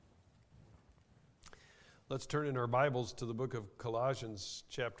Let's turn in our Bibles to the book of Colossians,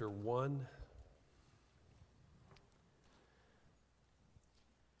 chapter 1.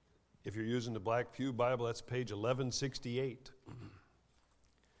 If you're using the Black Pew Bible, that's page 1168.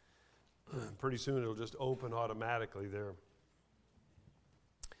 Pretty soon it'll just open automatically there.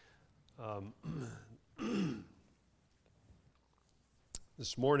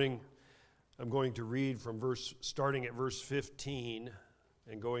 This morning I'm going to read from starting at verse 15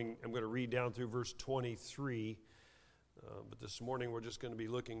 and I'm going to read down through verse 23. But this morning we're just going to be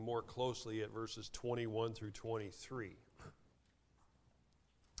looking more closely at verses 21 through 23.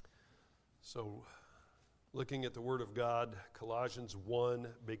 So, looking at the Word of God, Colossians 1,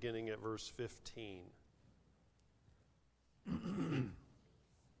 beginning at verse 15.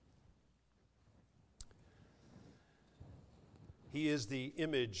 He is the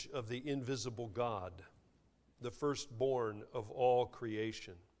image of the invisible God, the firstborn of all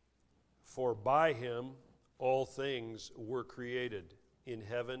creation. For by him all things were created, in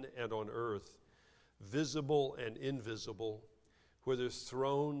heaven and on earth, visible and invisible, whether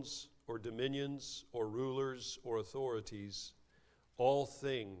thrones or dominions or rulers or authorities. All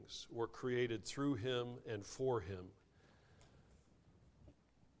things were created through him and for him.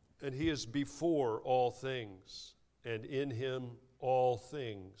 And he is before all things, and in him all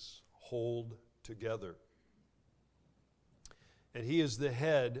things hold together. And he is the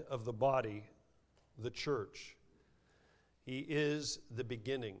head of the body, the church. He is the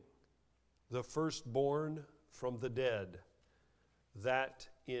beginning, the firstborn from the dead, that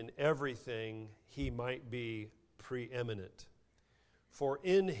in everything he might be preeminent. For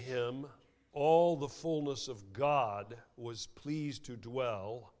in him all the fullness of God was pleased to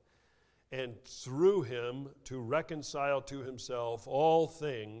dwell, and through him to reconcile to himself all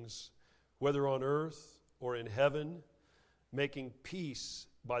things, whether on earth or in heaven, making peace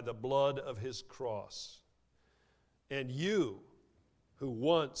by the blood of his cross. And you, who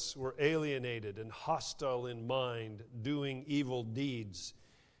once were alienated and hostile in mind, doing evil deeds,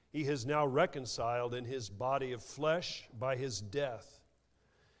 he has now reconciled in his body of flesh by his death,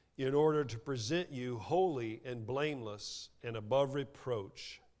 in order to present you holy and blameless and above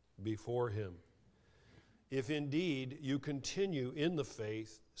reproach before him. If indeed you continue in the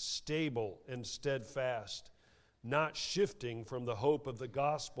faith, stable and steadfast, not shifting from the hope of the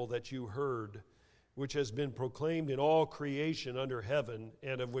gospel that you heard, which has been proclaimed in all creation under heaven,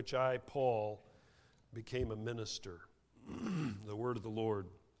 and of which I, Paul, became a minister. The word of the Lord.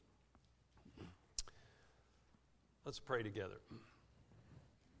 Let's pray together.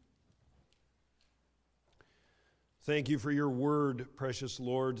 Thank you for your word, precious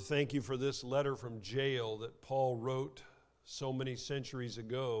Lord. Thank you for this letter from jail that Paul wrote so many centuries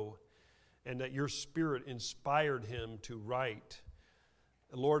ago, and that your Spirit inspired him to write.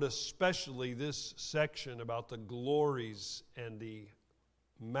 Lord, especially this section about the glories and the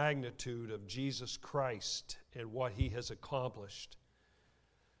magnitude of Jesus Christ and what he has accomplished.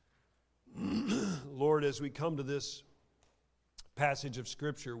 Lord, as we come to this passage of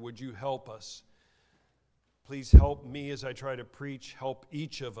Scripture, would you help us? Please help me as I try to preach. Help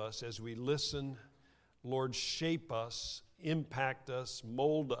each of us as we listen. Lord, shape us, impact us,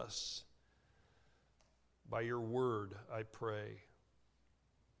 mold us by your word, I pray.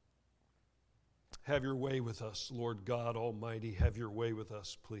 Have your way with us, Lord God Almighty. Have your way with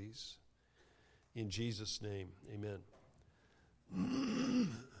us, please. In Jesus' name, amen.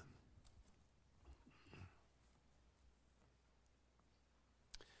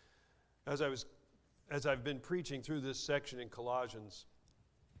 As I've been preaching through this section in Colossians,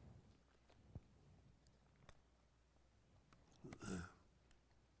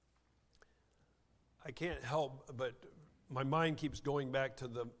 I can't help but my mind keeps going back to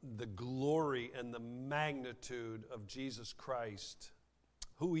the glory and the magnitude of Jesus Christ,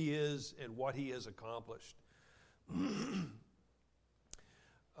 who he is and what he has accomplished.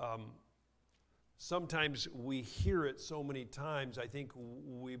 Sometimes we hear it so many times, I think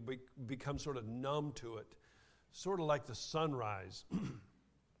we become sort of numb to it, sort of like the sunrise.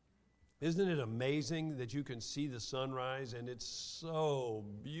 Isn't it amazing that you can see the sunrise and it's so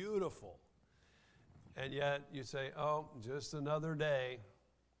beautiful? And yet you say, oh, just another day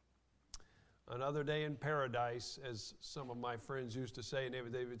in paradise, as some of my friends used to say, and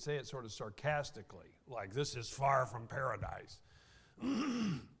they would say it sort of sarcastically, like this is far from paradise.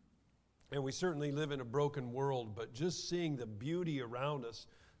 And we certainly live in a broken world, but just seeing the beauty around us,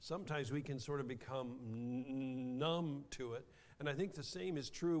 sometimes we can sort of become numb to it. And I think the same is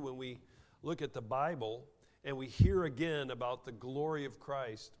true when we look at the Bible and we hear again about the glory of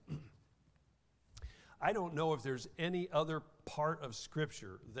Christ. I don't know if there's any other part of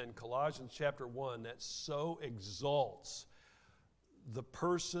Scripture than Colossians chapter 1 that so exalts the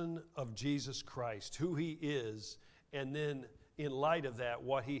person of Jesus Christ, who he is, and then in light of that,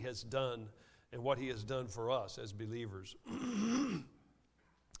 what he has done and what he has done for us as believers.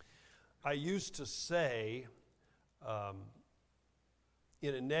 I used to say,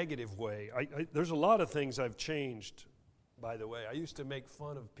 in a negative way, there's a lot of things I've changed, by the way. I used to make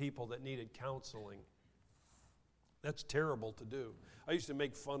fun of people that needed counseling. That's terrible to do. I used to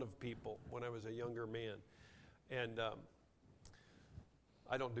make fun of people when I was a younger man. And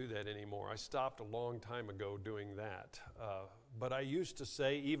I don't do that anymore. I stopped a long time ago doing that. But I used to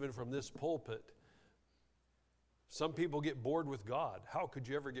say, even from this pulpit, some people get bored with God. How could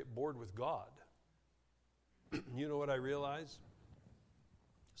you ever get bored with God? You know what I realize?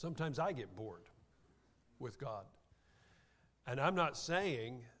 Sometimes I get bored with God. And I'm not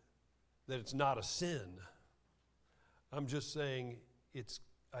saying that it's not a sin. I'm just saying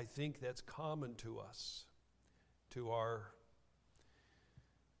I think that's common to us,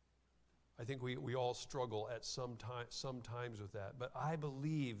 I think we all struggle at sometimes with that. But I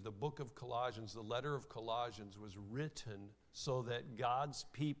believe the book of Colossians, the letter of Colossians, was written so that God's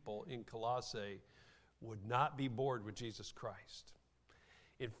people in Colossae would not be bored with Jesus Christ.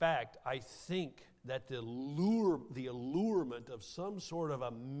 In fact, I think that the allurement of some sort of a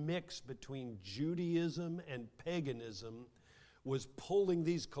mix between Judaism and paganism was pulling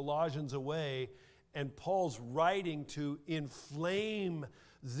these Colossians away, and Paul's writing to inflame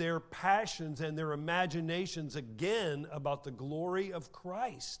their passions and their imaginations again about the glory of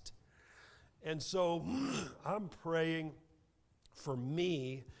Christ. And so I'm praying for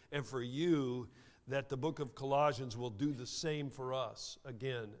me and for you that the book of Colossians will do the same for us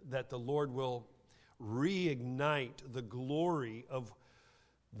again, that the Lord will reignite the glory of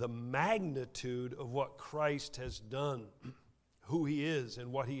the magnitude of what Christ has done, who he is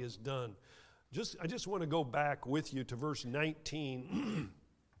and what he has done. I just want to go back with you to verse 19.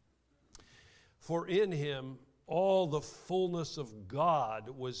 For in him all the fullness of God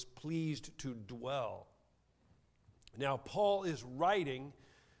was pleased to dwell. Now, Paul is writing,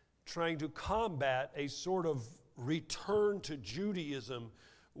 trying to combat a sort of return to Judaism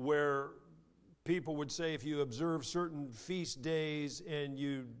where people would say if you observe certain feast days and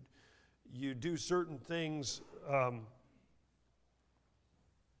you do certain things.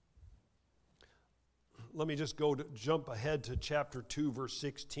 Let me just jump ahead to chapter 2, verse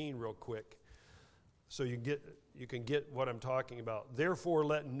 16 real quick, so you can get what I'm talking about. Therefore,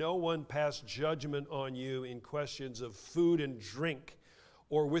 let no one pass judgment on you in questions of food and drink,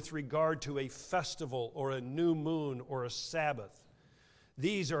 or with regard to a festival, or a new moon, or a Sabbath.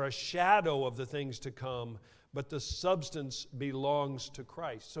 These are a shadow of the things to come, but the substance belongs to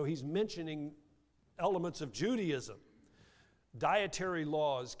Christ. So he's mentioning elements of Judaism. Dietary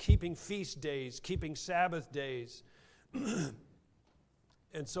laws, keeping feast days, keeping Sabbath days.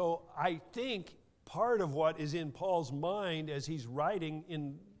 And so I think part of what is in Paul's mind as he's writing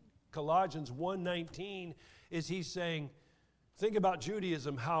in Colossians 1:19 is he's saying, think about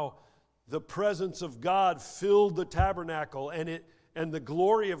Judaism, how the presence of God filled the tabernacle and the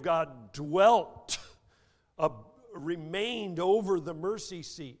glory of God dwelt, remained over the mercy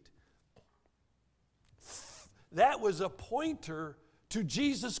seat. That was a pointer to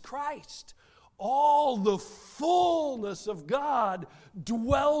Jesus Christ. All the fullness of God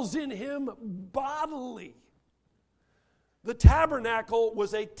dwells in him bodily. The tabernacle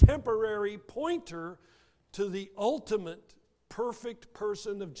was a temporary pointer to the ultimate perfect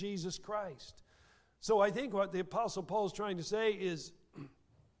person of Jesus Christ. So I think what the Apostle Paul is trying to say is,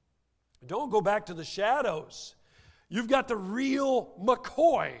 don't go back to the shadows. You've got the real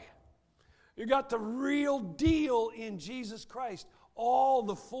McCoy. You got the real deal in Jesus Christ. All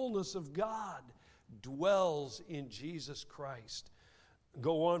the fullness of God dwells in Jesus Christ.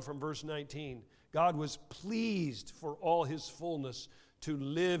 Go on from verse 19. God was pleased for all his fullness to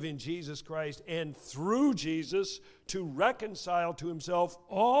live in Jesus Christ, and through Jesus to reconcile to himself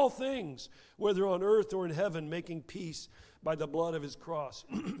all things, whether on earth or in heaven, making peace by the blood of his cross.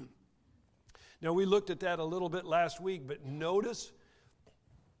 Now, we looked at that a little bit last week, but notice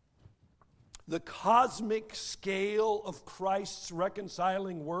the cosmic scale of Christ's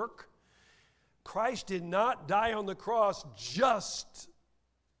reconciling work. Christ did not die on the cross just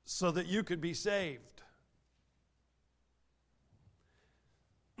so that you could be saved.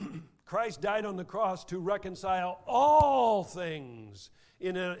 Christ died on the cross to reconcile all things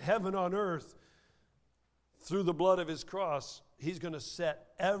in heaven on earth through the blood of his cross. He's going to set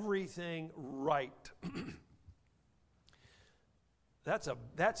everything right. That's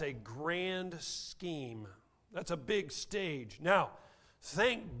a grand scheme. That's a big stage. Now,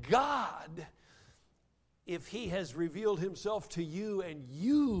 thank God if he has revealed himself to you and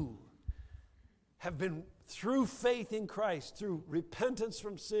you have been, through faith in Christ, through repentance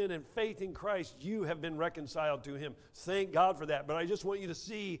from sin and faith in Christ, you have been reconciled to him. Thank God for that. But I just want you to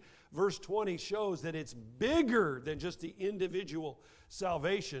see verse 20 shows that it's bigger than just the individual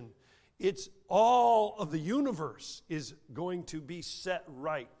salvation. It's all of the universe is going to be set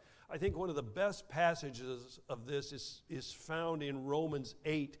right. I think one of the best passages of this is found in Romans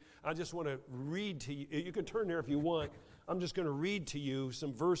 8. I just want to read to you. You can turn there if you want. I'm just going to read to you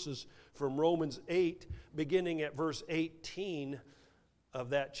some verses from Romans 8, beginning at verse 18 of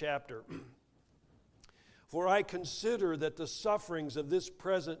that chapter. For I consider that the sufferings of this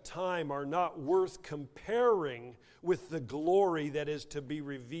present time are not worth comparing with the glory that is to be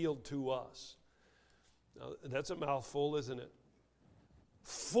revealed to us. Now, that's a mouthful, isn't it?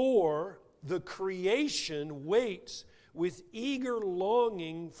 For the creation waits with eager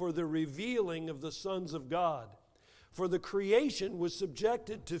longing for the revealing of the sons of God. For the creation was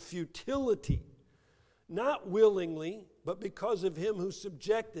subjected to futility, not willingly, but because of him who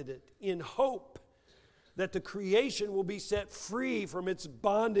subjected it, in hope that the creation will be set free from its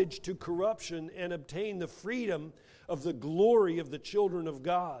bondage to corruption and obtain the freedom of the glory of the children of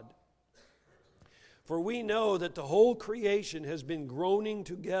God. For we know that the whole creation has been groaning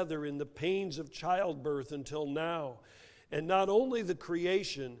together in the pains of childbirth until now. And not only the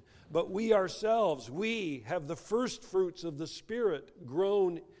creation, but we ourselves, we have the first fruits of the Spirit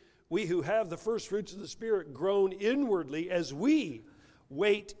grown, we who have the first fruits of the Spirit grown inwardly as we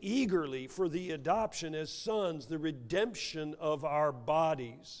wait eagerly for the adoption as sons, the redemption of our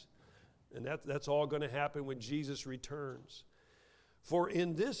bodies. And that's all going to happen when Jesus returns. For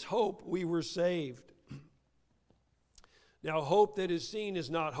in this hope we were saved. Now hope that is seen is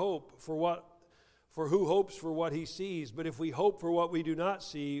not hope, for who hopes for what he sees? But if we hope for what we do not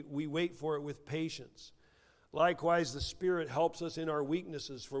see, we wait for it with patience. Likewise, the Spirit helps us in our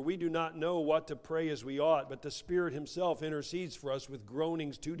weaknesses, for we do not know what to pray as we ought, but the Spirit himself intercedes for us with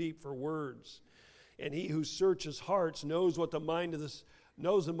groanings too deep for words. And he who searches hearts knows the mind of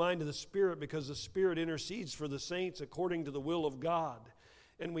the Spirit, because the Spirit intercedes for the saints according to the will of God.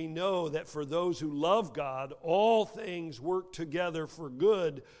 And we know that for those who love God, all things work together for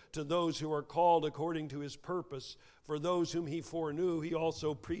good to those who are called according to his purpose. For those whom he foreknew, he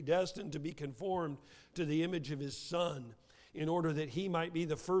also predestined to be conformed to the image of his Son, in order that he might be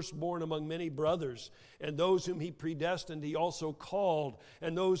the firstborn among many brothers. And those whom he predestined, he also called.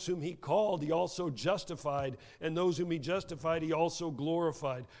 And those whom he called, he also justified. And those whom he justified, he also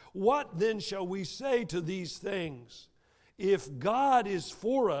glorified. What then shall we say to these things? If God is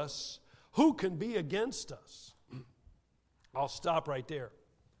for us, who can be against us? I'll stop right there.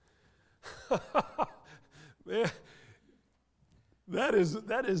 Man,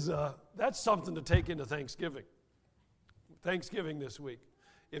 that's something to take into Thanksgiving. Thanksgiving this week.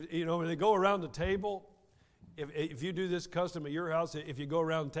 When they go around the table, if you do this custom at your house, if you go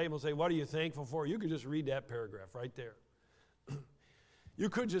around the table and say, what are you thankful for? You could just read that paragraph right there. You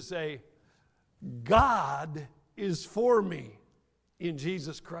could just say, God is for me in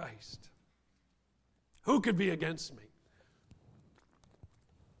Jesus Christ. Who could be against me?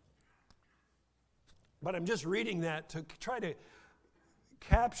 But I'm just reading that to try to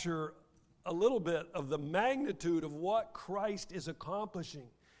capture a little bit of the magnitude of what Christ is accomplishing.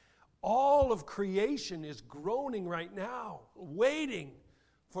 All of creation is groaning right now, waiting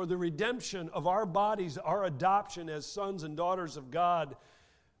for the redemption of our bodies, our adoption as sons and daughters of God.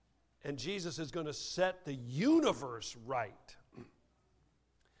 And Jesus is going to set the universe right.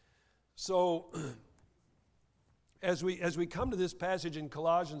 So, as we come to this passage in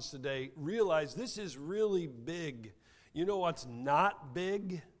Colossians today, realize this is really big. You know what's not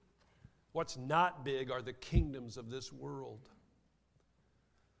big? What's not big are the kingdoms of this world.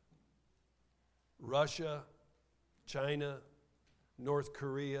 Russia, China, North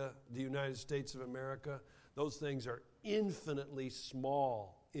Korea, the United States of America, those things are infinitely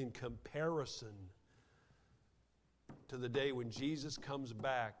small in comparison to the day when Jesus comes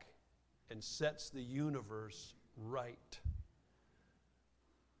back and sets the universe right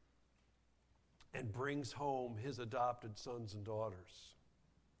and brings home his adopted sons and daughters.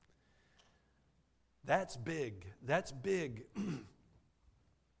 That's big. That's big.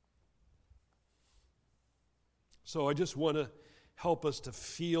 So I just want to help us to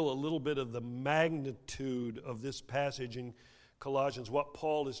feel a little bit of the magnitude of this passage in Colossians, what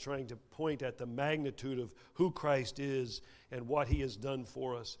Paul is trying to point at, the magnitude of who Christ is and what he has done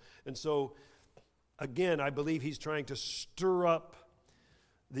for us. And so, again, I believe he's trying to stir up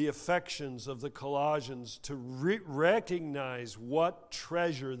the affections of the Colossians to recognize what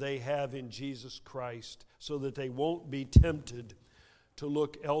treasure they have in Jesus Christ so that they won't be tempted to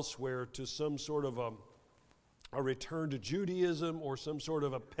look elsewhere to some sort of a return to Judaism or some sort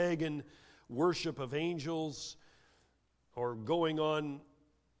of a pagan worship of angels or going on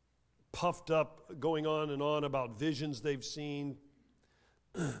and on about visions they've seen,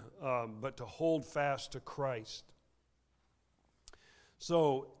 but to hold fast to Christ.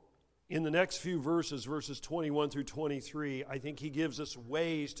 So, in the next few verses, verses 21 through 23, I think he gives us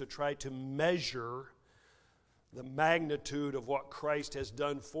ways to try to measure the magnitude of what Christ has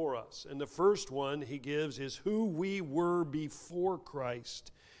done for us. And the first one he gives is who we were before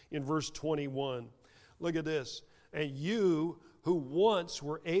Christ in verse 21. Look at this. And you who once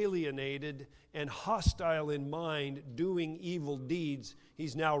were alienated and hostile in mind, doing evil deeds,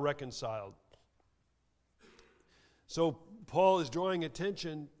 he's now reconciled. So Paul is drawing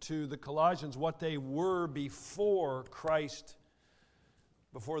attention to the Colossians, what they were before Christ,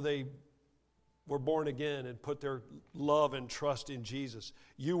 before they were born again and put their love and trust in Jesus.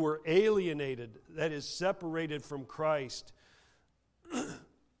 You were alienated, that is, separated from Christ.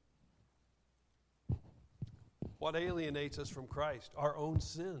 What alienates us from Christ? Our own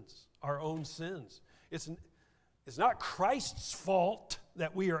sins. Our own sins. It's not Christ's fault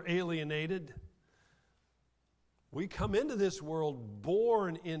that we are alienated. We come into this world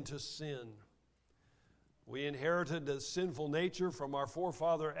born into sin. We inherited the sinful nature from our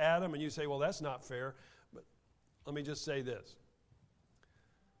forefather Adam, and you say, well, that's not fair. But let me just say this.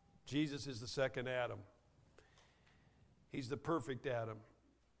 Jesus is the second Adam. He's the perfect Adam.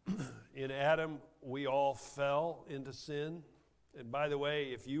 In Adam, we all fell into sin. And by the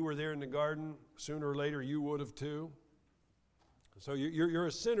way, if you were there in the garden, sooner or later you would have too. So you're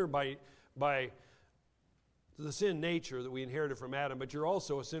a sinner by the sin nature that we inherited from Adam, but you're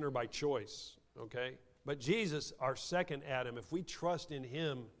also a sinner by choice, okay? But Jesus, our second Adam, if we trust in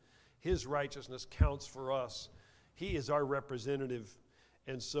him, his righteousness counts for us. He is our representative,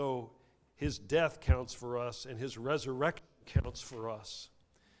 and so his death counts for us, and his resurrection counts for us.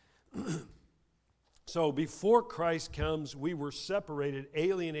 So before Christ comes, we were separated,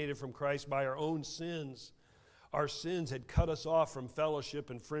 alienated from Christ by our own sins. Our sins had cut us off from fellowship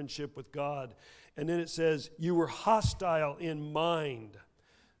and friendship with God. And then it says, you were hostile in mind.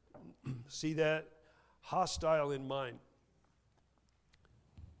 See that? Hostile in mind.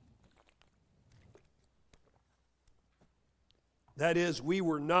 That is, we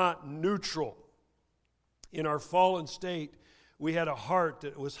were not neutral. In our fallen state, we had a heart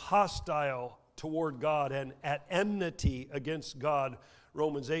that was hostile toward God and at enmity against God.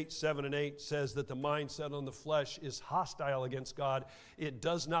 Romans 8, 7 and 8 says that the mindset on the flesh is hostile against God. It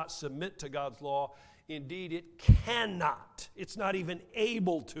does not submit to God's law. Indeed, it cannot. It's not even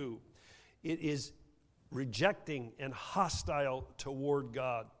able to. It is rejecting and hostile toward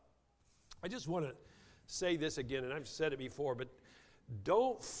God. I just want to say this again, and I've said it before, but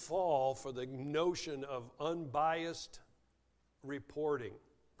don't fall for the notion of unbiased reporting.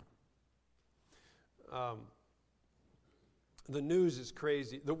 The news is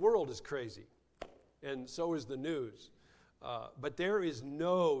crazy. The world is crazy, and so is the news. But there is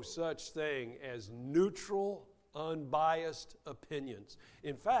no such thing as neutral, unbiased opinions.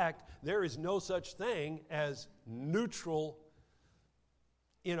 In fact, there is no such thing as neutral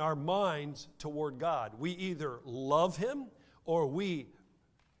in our minds toward God. We either love him or we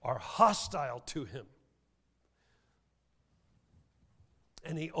are hostile to him.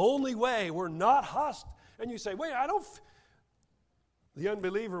 And the only way we're not hostile, and you say, wait, the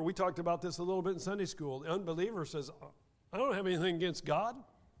unbeliever, we talked about this a little bit in Sunday school. The unbeliever says, I don't have anything against God.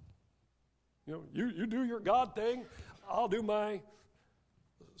 You do your God thing, I'll do my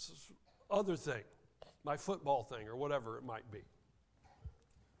other thing, my football thing, or whatever it might be.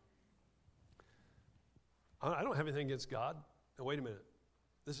 I don't have anything against God. Now, wait a minute.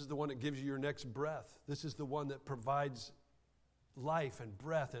 This is the one that gives you your next breath. This is the one that provides life and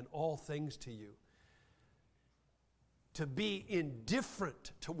breath and all things to you. To be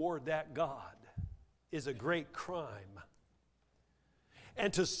indifferent toward that God is a great crime.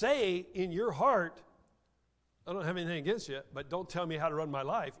 And to say in your heart, I don't have anything against you, but don't tell me how to run my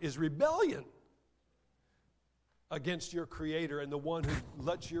life, is rebellion against your Creator and the one who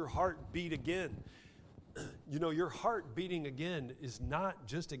lets your heart beat again. You know, your heart beating again is not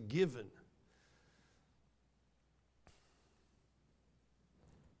just a given.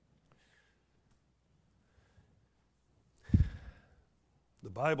 The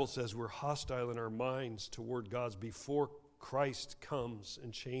Bible says we're hostile in our minds toward God's before Christ comes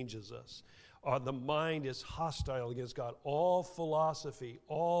and changes us. The mind is hostile against God. All philosophy,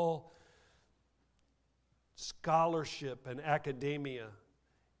 all scholarship and academia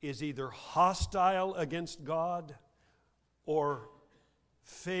is either hostile against God or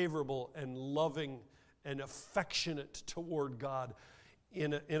favorable and loving and affectionate toward God.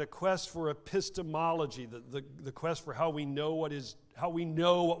 In a quest for epistemology, the quest for how we know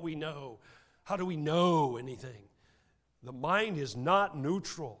what we know. How do we know anything? The mind is not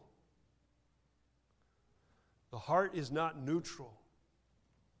neutral. The heart is not neutral.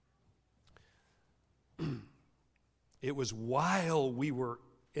 It was while we were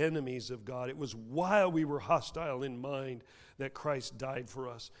enemies of God, it was while we were hostile in mind that Christ died for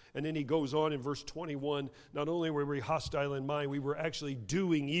us. And then he goes on in verse 21, not only were we hostile in mind, we were actually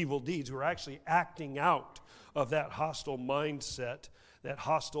doing evil deeds. We were actually acting out of that hostile mindset, that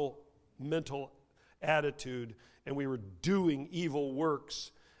hostile mental attitude, and we were doing evil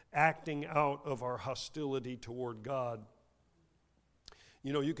works, acting out of our hostility toward God.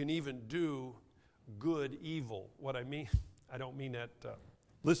 You know, you can even do good evil. What I mean, I don't mean that,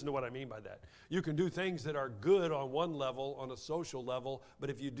 listen to what I mean by that. You can do things that are good on one level, on a social level, but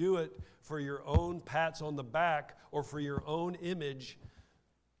if you do it for your own pats on the back or for your own image,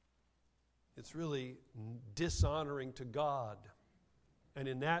 it's really dishonoring to God. And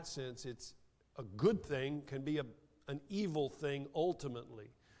in that sense, it's a good thing can be an evil thing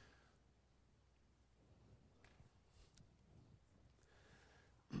ultimately.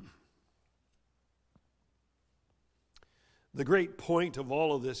 The great point of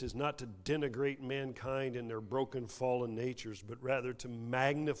all of this is not to denigrate mankind and their broken, fallen natures, but rather to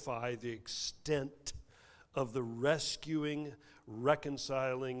magnify the extent of the rescuing,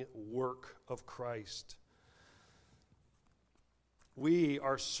 reconciling work of Christ. We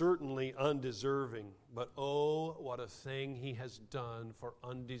are certainly undeserving, but oh, what a thing he has done for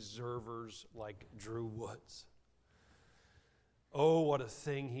undeservers like Drew Woods. Oh, what a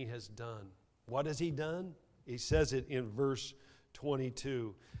thing he has done. What has he done? He says it in verse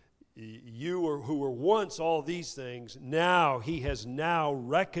 22. You who were once all these things, now he has now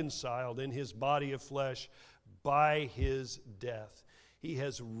reconciled in his body of flesh by his death. He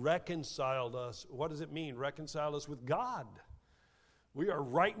has reconciled us. What does it mean? Reconcile us with God. We are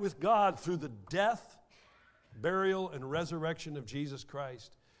right with God through the death, burial, and resurrection of Jesus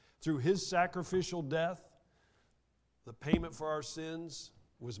Christ. Through his sacrificial death, the payment for our sins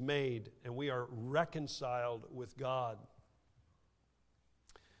was made, and we are reconciled with God.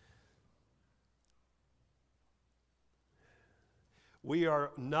 We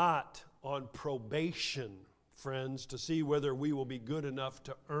are not on probation, friends, to see whether we will be good enough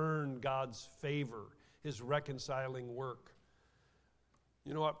to earn God's favor, his reconciling work.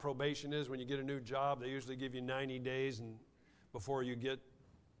 You know what probation is? When you get a new job, they usually give you 90 days and before you get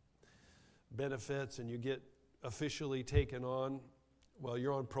benefits and you get officially taken on. Well,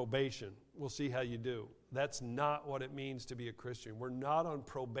 you're on probation. We'll see how you do. That's not what it means to be a Christian. We're not on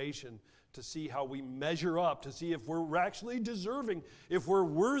probation to see how we measure up, to see if we're actually deserving, if we're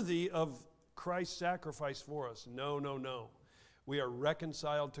worthy of Christ's sacrifice for us. No, no, no. We are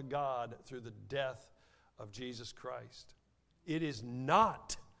reconciled to God through the death of Jesus Christ. It is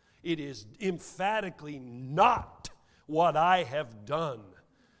emphatically not what I have done.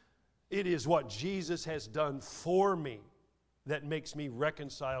 It is what Jesus has done for me that makes me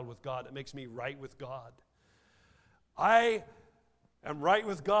reconciled with God, that makes me right with God. I am right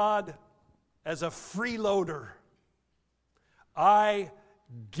with God as a freeloader. I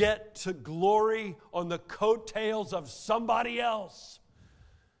get to glory on the coattails of somebody else.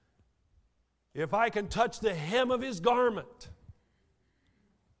 If I can touch the hem of his garment,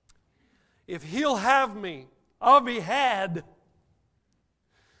 if he'll have me, I'll be had.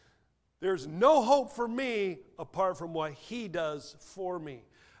 There's no hope for me apart from what he does for me.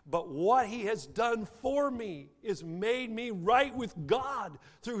 But what he has done for me is made me right with God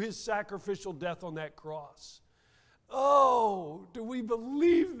through his sacrificial death on that cross. Oh, do we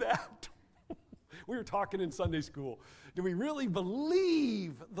believe that? We were talking in Sunday school. Do we really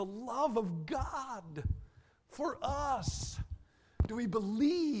believe the love of God for us? Do we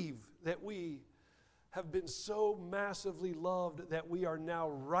believe that we have been so massively loved that we are now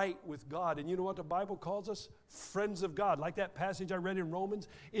right with God? And you know what the Bible calls us? Friends of God. Like that passage I read in Romans.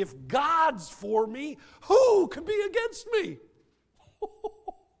 If God's for me, who can be against me?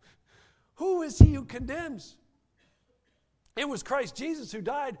 Who is he who condemns? It was Christ Jesus who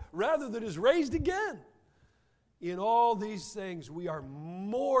died rather than is raised again. In all these things, we are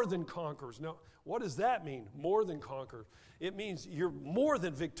more than conquerors. Now, what does that mean, more than conquerors? It means you're more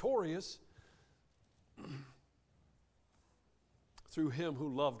than victorious through him who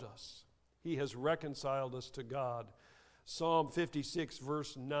loved us. He has reconciled us to God. Psalm 56,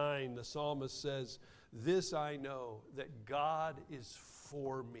 verse 9, the psalmist says, "This I know, that God is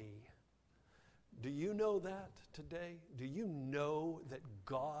for me." Do you know that today? Do you know that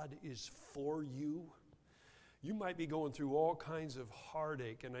God is for you? You might be going through all kinds of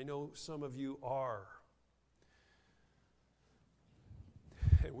heartache, and I know some of you are.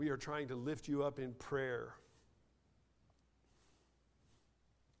 And we are trying to lift you up in prayer.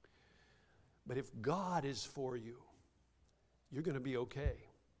 But if God is for you, you're going to be okay.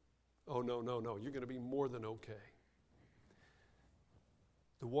 Oh, no. You're going to be more than okay.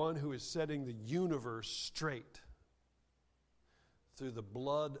 The one who is setting the universe straight through the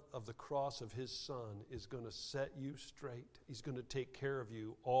blood of the cross of his Son is going to set you straight. He's going to take care of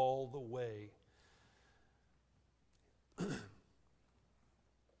you all the way.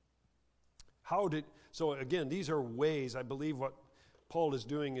 So again, these are ways. I believe what Paul is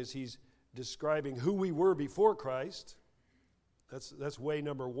doing is he's describing who we were before Christ. That's way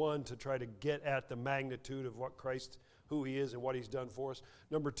number one, to try to get at the magnitude of what Christ, who he is and what he's done for us.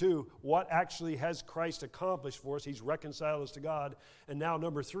 Number two, what actually has Christ accomplished for us? He's reconciled us to God. And now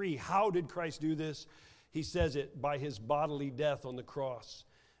number three, how did Christ do this? He says it by his bodily death on the cross.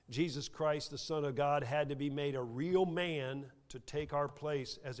 Jesus Christ, the Son of God, had to be made a real man to take our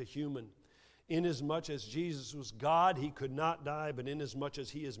place as a human. Inasmuch as Jesus was God, he could not die, but inasmuch as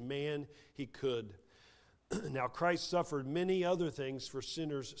he is man, he could. Now, Christ suffered many other things for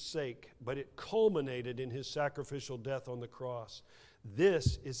sinners' sake, but it culminated in his sacrificial death on the cross.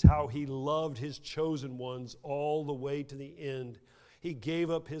 This is how he loved his chosen ones all the way to the end. He gave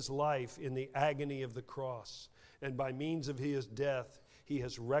up his life in the agony of the cross, and by means of his death, he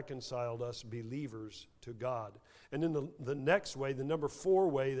has reconciled us believers to God. And then the next way, the number 4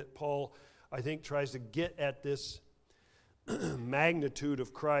 way that Paul, I think, tries to get at this magnitude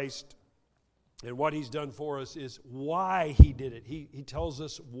of Christ and what he's done for us is why he did it. He tells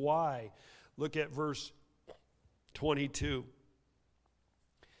us why. Look at verse 22.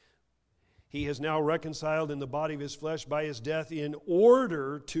 He has now reconciled in the body of his flesh by his death in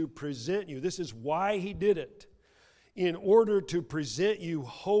order to present you. This is why he did it. In order to present you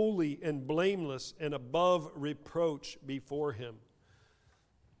holy and blameless and above reproach before him.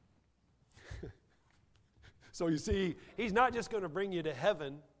 So you see, he's not just going to bring you to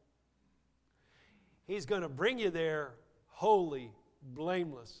heaven. He's going to bring you there holy,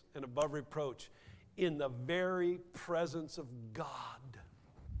 blameless, and above reproach in the very presence of God.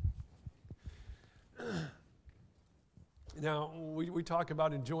 Now, we talk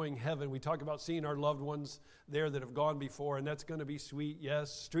about enjoying heaven. We talk about seeing our loved ones there that have gone before, and that's going to be sweet,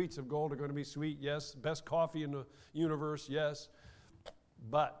 yes. Streets of gold are going to be sweet, yes. Best coffee in the universe, yes.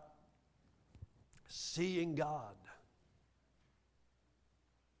 But seeing God,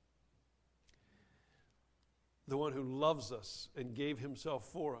 the one who loves us and gave himself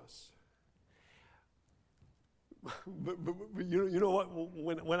for us. but you know what?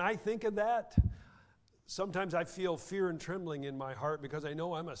 When I think of that, sometimes I feel fear and trembling in my heart because I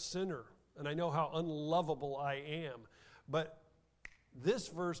know I'm a sinner and I know how unlovable I am. But this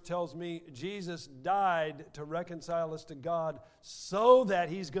verse tells me Jesus died to reconcile us to God so that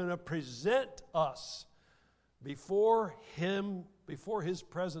he's going to present us before him, before his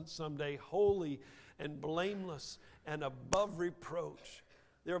presence someday, holy and blameless and above reproach.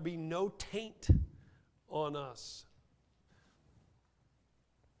 There will be no taint on us.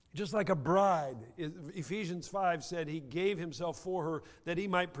 Just like a bride, Ephesians 5 said he gave himself for her that he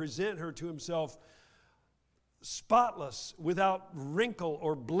might present her to himself spotless, without wrinkle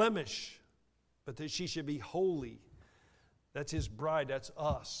or blemish, but that she should be holy. That's his bride, that's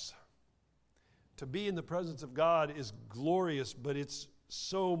us. To be in the presence of God is glorious, but it's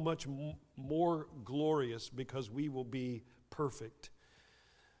so much more glorious because we will be perfect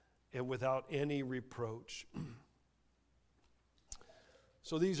and without any reproach.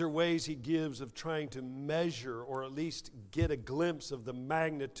 So these are ways he gives of trying to measure or at least get a glimpse of the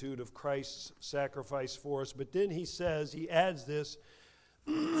magnitude of Christ's sacrifice for us. But then he says, he adds this,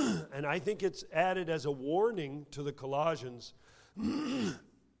 and I think it's added as a warning to the Colossians.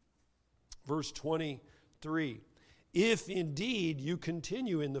 Verse 23. If indeed you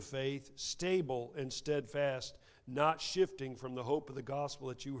continue in the faith, stable and steadfast, not shifting from the hope of the gospel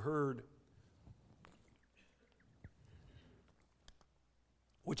that you heard,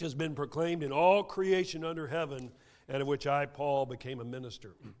 which has been proclaimed in all creation under heaven, and of which I, Paul, became a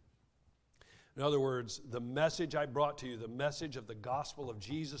minister. In other words, the message I brought to you, the message of the gospel of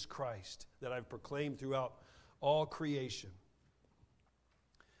Jesus Christ that I've proclaimed throughout all creation,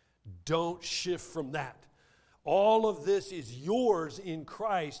 don't shift from that. All of this is yours in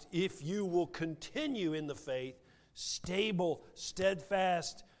Christ if you will continue in the faith, stable,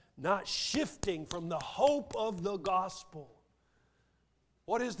 steadfast, not shifting from the hope of the gospel.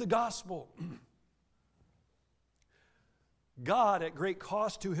 What is the gospel? God, at great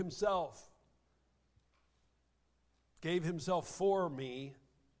cost to himself, gave himself for me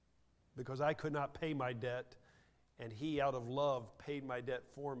because I could not pay my debt, and he, out of love, paid my debt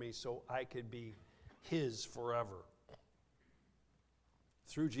for me so I could be his forever.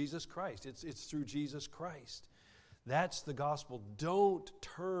 Through Jesus Christ. It's through Jesus Christ. That's the gospel. Don't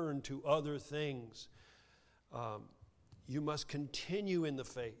turn to other things. You must continue in the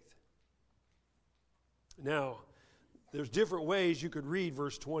faith. Now, there's different ways you could read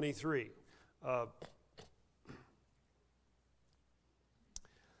verse 23.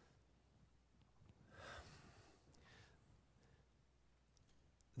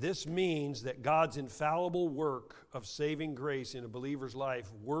 This means that God's infallible work of saving grace in a believer's life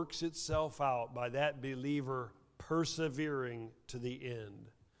works itself out by that believer persevering to the end.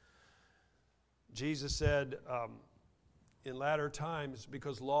 Jesus said, in latter times,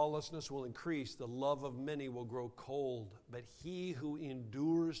 because lawlessness will increase, the love of many will grow cold, but he who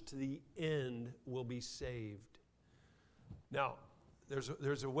endures to the end will be saved. Now,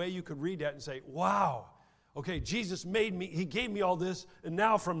 there's a way you could read that and say, wow, okay, Jesus made me, he gave me all this, and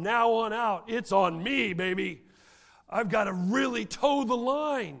now from now on out, it's on me, baby. I've got to really toe the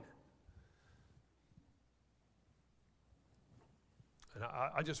line. And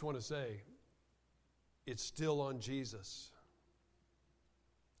I just want to say, it's still on Jesus.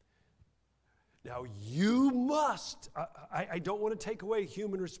 Now, you must, I don't want to take away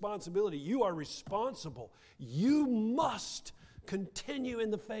human responsibility. You are responsible. You must continue in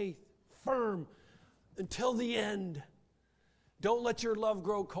the faith, firm, until the end. Don't let your love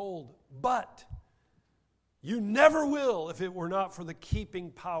grow cold. But you never will if it were not for the keeping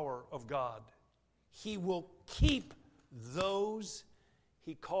power of God. He will keep those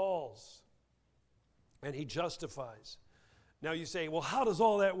he calls and he justifies. Now you say, well, how does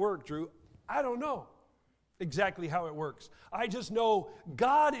all that work, Drew? I don't know exactly how it works. I just know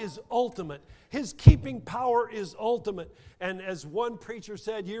God is ultimate. His keeping power is ultimate. And as one preacher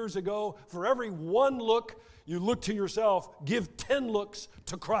said years ago, for every one look you look to yourself, give 10 looks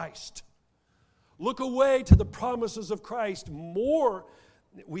to Christ. Look away to the promises of Christ more.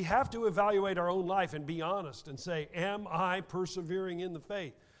 We have to evaluate our own life and be honest and say, am I persevering in the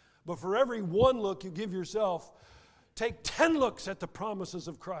faith? But for every one look you give yourself, take 10 looks at the promises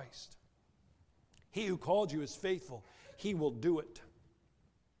of Christ. He who called you is faithful. He will do it.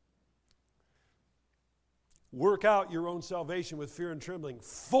 Work out your own salvation with fear and trembling,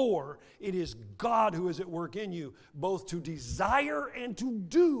 for it is God who is at work in you, both to desire and to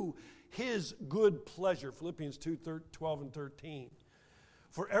do his good pleasure. Philippians 2:12 and 13.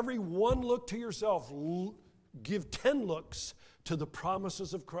 For every one look to yourself, give 10 looks to the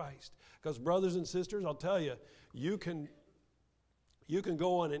promises of Christ. Because brothers and sisters, I'll tell you, you can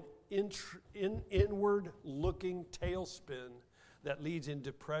go on an inward-looking tailspin that leads in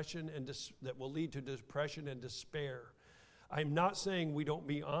depression and that will lead to depression and despair. I'm not saying we don't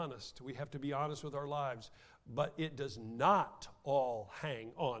be honest. We have to be honest with our lives. But it does not all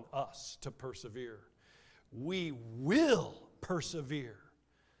hang on us to persevere. We will persevere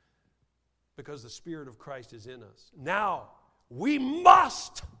because the Spirit of Christ is in us. Now, we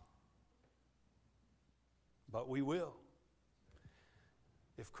must, but we will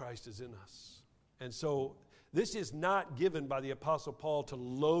if Christ is in us. And so this is not given by the Apostle Paul to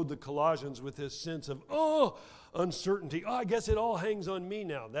load the Colossians with this sense of, uncertainty. I guess it all hangs on me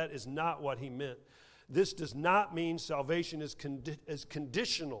now. That is not what he meant. This does not mean salvation is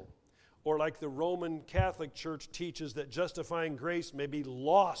conditional, or like the Roman Catholic Church teaches that justifying grace may be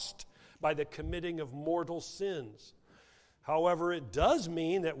lost by the committing of mortal sins. However, it does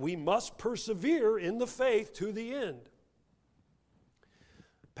mean that we must persevere in the faith to the end.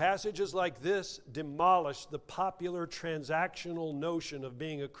 Passages like this demolish the popular transactional notion of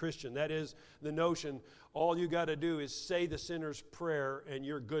being a Christian. That is the notion all you got to do is say the sinner's prayer and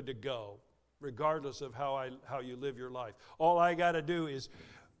you're good to go, regardless of how you live your life. All I got to do is,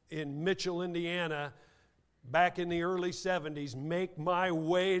 in Mitchell, Indiana, back in the early 70s, make my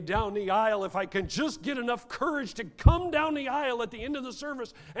way down the aisle. If I can just get enough courage to come down the aisle at the end of the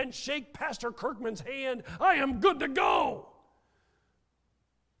service and shake Pastor Kirkman's hand, I am good to go.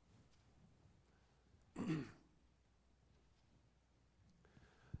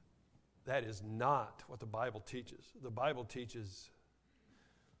 That is not what the Bible teaches. The Bible teaches,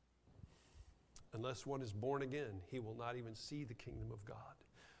 unless one is born again, he will not even see the kingdom of God.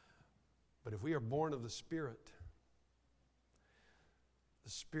 But if we are born of the Spirit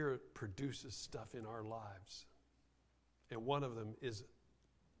produces stuff in our lives. And one of them is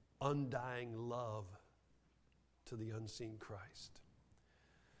undying love to the unseen Christ.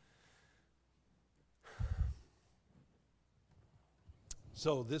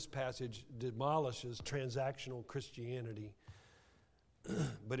 So this passage demolishes transactional Christianity,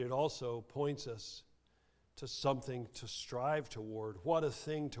 but it also points us to something to strive toward. What a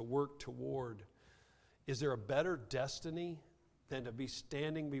thing to work toward. Is there a better destiny than to be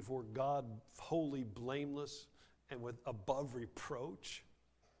standing before God wholly blameless and with above reproach?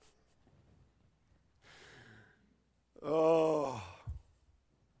 Oh,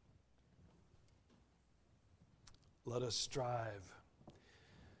 let us strive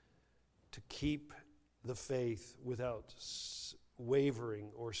to keep the faith without wavering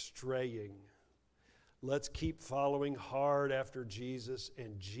or straying. Let's keep following hard after Jesus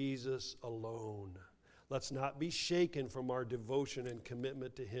and Jesus alone. Let's not be shaken from our devotion and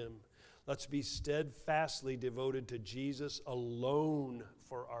commitment to Him. Let's be steadfastly devoted to Jesus alone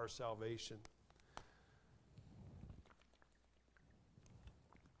for our salvation.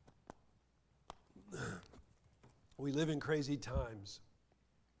 We live in crazy times,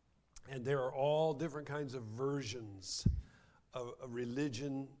 and there are all different kinds of versions of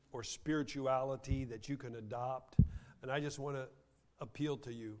religion or spirituality that you can adopt. And I just want to appeal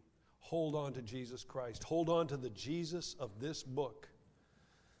to you. Hold on to Jesus Christ. Hold on to the Jesus of this book.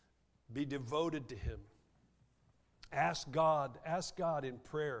 Be devoted to Him. Ask God in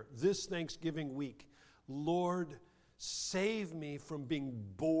prayer this Thanksgiving week, Lord, save me from being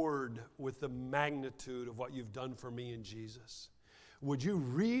bored with the magnitude of what You've done for me in Jesus. Would You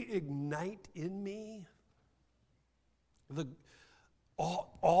reignite in me the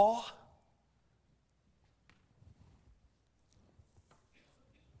awe?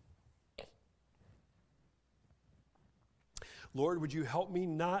 Lord, would You help me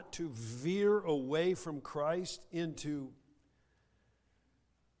not to veer away from Christ into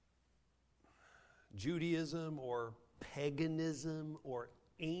Judaism or paganism or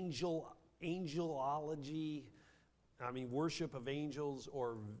angelology, worship of angels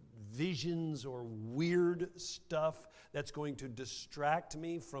or visions or weird stuff that's going to distract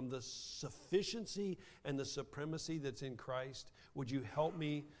me from the sufficiency and the supremacy that's in Christ. Would You help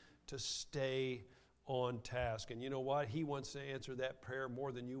me to stay on task? And you know what? He wants to answer that prayer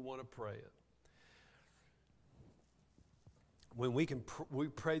more than you want to pray it. When we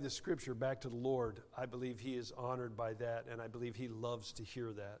pray the Scripture back to the Lord, I believe He is honored by that, and I believe He loves to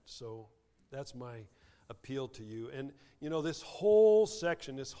hear that. So that's my appeal to you. And this whole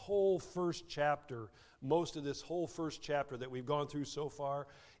section, this whole first chapter, most of this whole first chapter that we've gone through so far,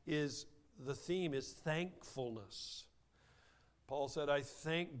 the theme is thankfulness. Paul said, I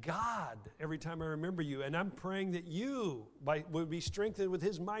thank God every time I remember You, and I'm praying that you would be strengthened with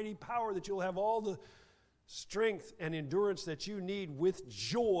His mighty power, that you'll have all the strength and endurance that you need with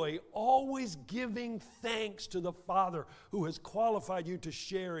joy, always giving thanks to the Father who has qualified you to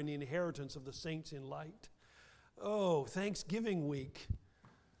share in the inheritance of the saints in light. Oh, Thanksgiving week.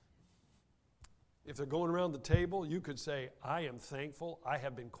 If they're going around the table, you could say, I am thankful I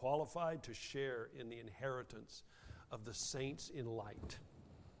have been qualified to share in the inheritance of the saints in light.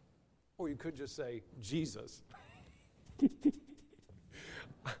 Or you could just say, Jesus.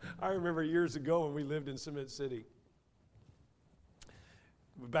 I remember years ago when we lived in Cement City.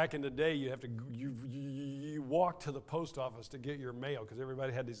 Back in the day, you walk to the post office to get your mail because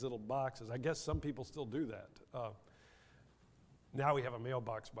everybody had these little boxes. I guess some people still do that. Now we have a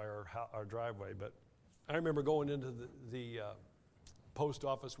mailbox by our driveway, but I remember going into the post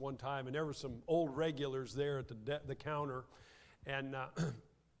office one time, and there were some old regulars there at the counter, and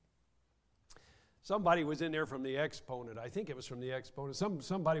somebody was in there from the Exponent. I think it was from the Exponent.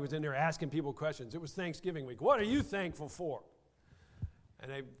 Somebody was in there asking people questions. It was Thanksgiving week. What are you thankful for?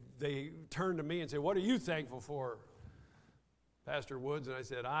 And they turned to me and said, what are you thankful for, Pastor Woods? And I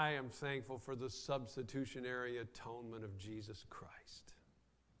said, I am thankful for the substitutionary atonement of Jesus Christ.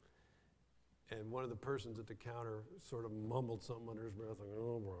 And one of the persons at the counter sort of mumbled something under his breath. Like,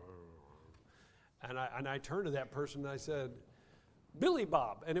 oh, and I turned to that person and I said, Billy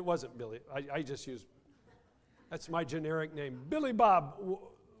Bob. And it wasn't Billy. I just used, that's my generic name. Billy Bob,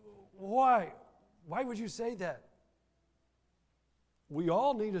 why? Why would you say that? We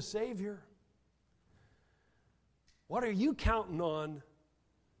all need a Savior. What are you counting on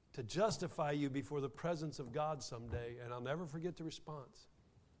to justify you before the presence of God someday? And I'll never forget the response.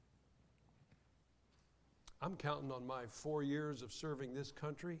 I'm counting on my 4 years of serving this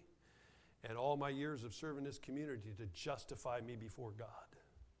country and all my years of serving this community to justify me before God.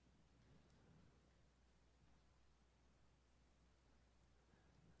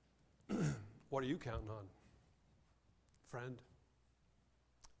 What are you counting on, friend?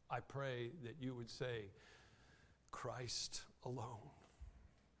 I pray that you would say, Christ alone.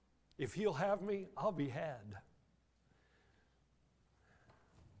 If he'll have me, I'll be had.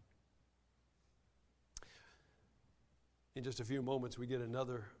 In just a few moments, we're going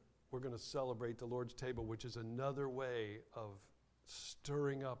to celebrate the Lord's table, which is another way of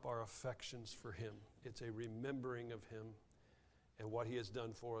stirring up our affections for him. It's a remembering of him and what he has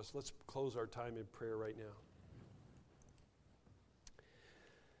done for us. Let's close our time in prayer right now.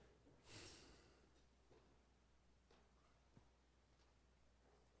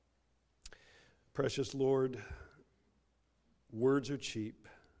 Precious Lord, words are cheap,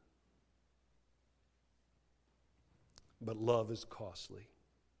 but love is costly.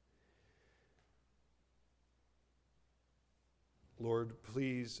 Lord,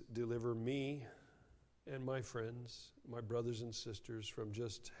 please deliver me and my friends, my brothers and sisters, from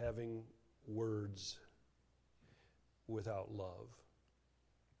just having words without love.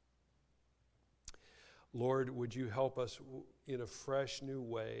 Lord, would you help us in a fresh new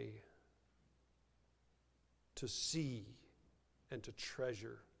way to see and to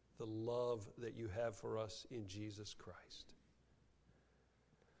treasure the love that you have for us in Jesus Christ.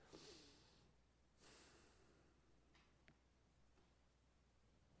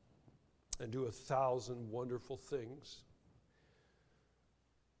 And do 1,000 wonderful things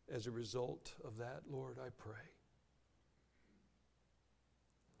as a result of that, Lord, I pray.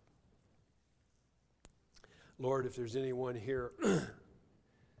 Lord, if there's anyone here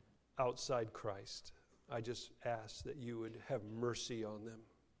outside Christ, I just ask that you would have mercy on them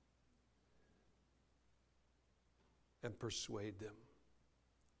and persuade them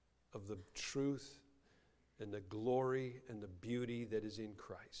of the truth and the glory and the beauty that is in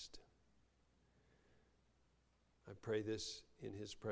Christ. I pray this in his presence.